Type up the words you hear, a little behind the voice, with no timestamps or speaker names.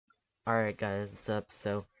Alright guys, what's up?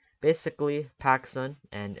 So basically PacSun,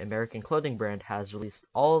 an American clothing brand, has released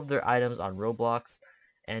all of their items on Roblox,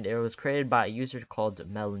 and it was created by a user called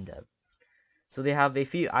Melondev. So they have a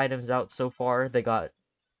few items out so far. They got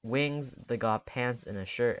wings, they got pants, and a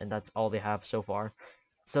shirt, and that's all they have so far.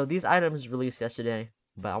 So these items released yesterday,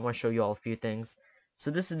 but I want to show you all a few things.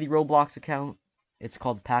 So this is the Roblox account. It's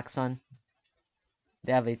called PacSun.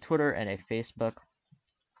 They have a Twitter and a Facebook,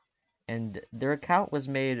 and their account was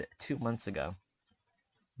made 2 months ago.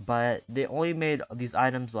 But they only made these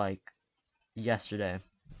items like yesterday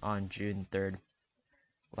on June 3rd.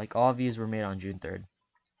 Like all of these were made on June 3rd.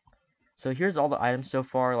 So here's all the items so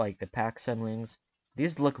far, like the PacSun wings.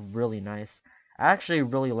 These look really nice. I actually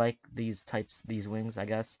really like these wings, I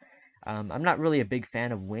guess. I'm not really a big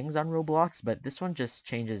fan of wings on Roblox, but this one just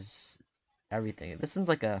changes everything. This one's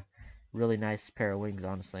like a really nice pair of wings,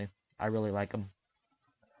 honestly. I really like them.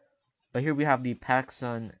 But here we have the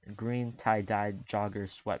PacSun green tie-dyed jogger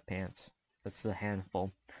sweatpants. That's a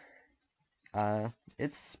handful.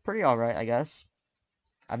 It's pretty alright, I guess.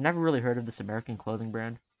 I've never really heard of this American clothing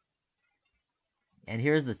brand. And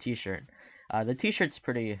here's the t-shirt. The t-shirt's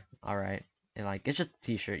pretty alright. And like, it's just a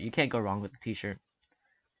t-shirt. You can't go wrong with the t-shirt.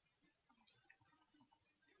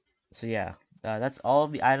 So yeah, that's all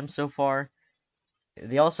of the items so far.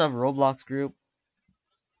 They also have a Roblox group.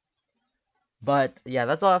 But yeah,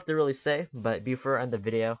 that's all I have to really say. But before I end the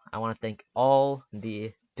video, I want to thank all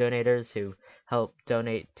the donators who helped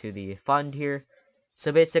donate to the fund here.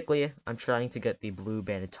 So basically, I'm trying to get the blue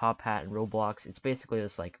banded top hat in Roblox. It's basically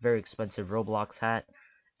this like very expensive Roblox hat,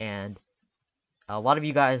 and a lot of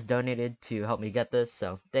you guys donated to help me get this.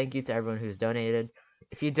 So thank you to everyone who's donated.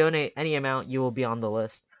 If you donate any amount, you will be on the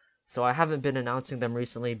list. So I haven't been announcing them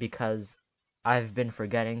recently because I've been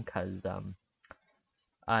forgetting.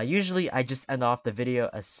 Usually I just end off the video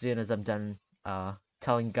as soon as I'm done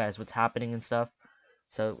telling you guys what's happening and stuff.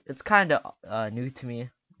 So it's kind of new to me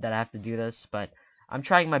that I have to do this, but I'm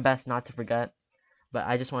trying my best not to forget. But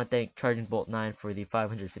I just want to thank Charging Bolt 9 for the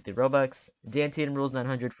 550 Robux, DNT and Rules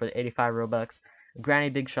 900 for the 85 Robux, Granny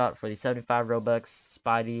Big Shot for the 75 Robux,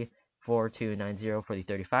 Spidey 4290 for the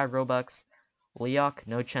 35 Robux, Leok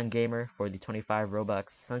No Chen Gamer for the 25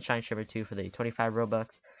 Robux, Sunshine Shiver 2 for the 25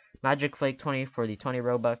 Robux, Magic Flake 20 for the 20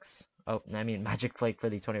 Robux. Oh, I mean Magic Flake for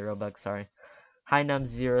the 20 Robux, sorry.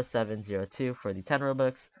 Hynum0702 for the 10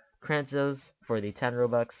 Robux, Kranzos for the 10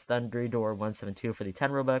 Robux, Thunderidor 172 for the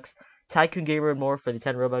 10 Robux, Tycoon Gamer and More for the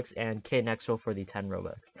 10 Robux, and KNexo for the 10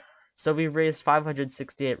 Robux. So we've raised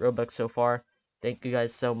 568 Robux so far. Thank you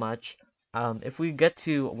guys so much. If we get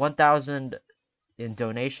to 1,000 in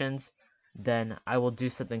donations, then I will do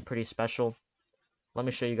something pretty special. Let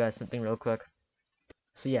me show you guys something real quick.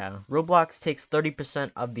 So yeah, Roblox takes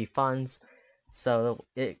 30% of the funds, so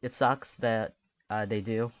it sucks that they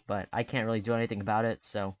do, but I can't really do anything about it,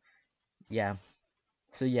 so yeah.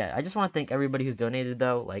 So yeah, I just want to thank everybody who's donated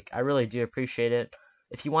though. Like, I really do appreciate it.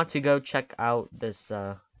 If you want to go check out this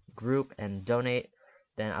group and donate,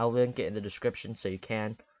 then I'll link it in the description so you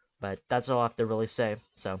can. But that's all I have to really say.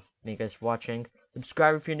 So thank you guys for watching.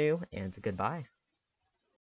 Subscribe if you're new, and goodbye.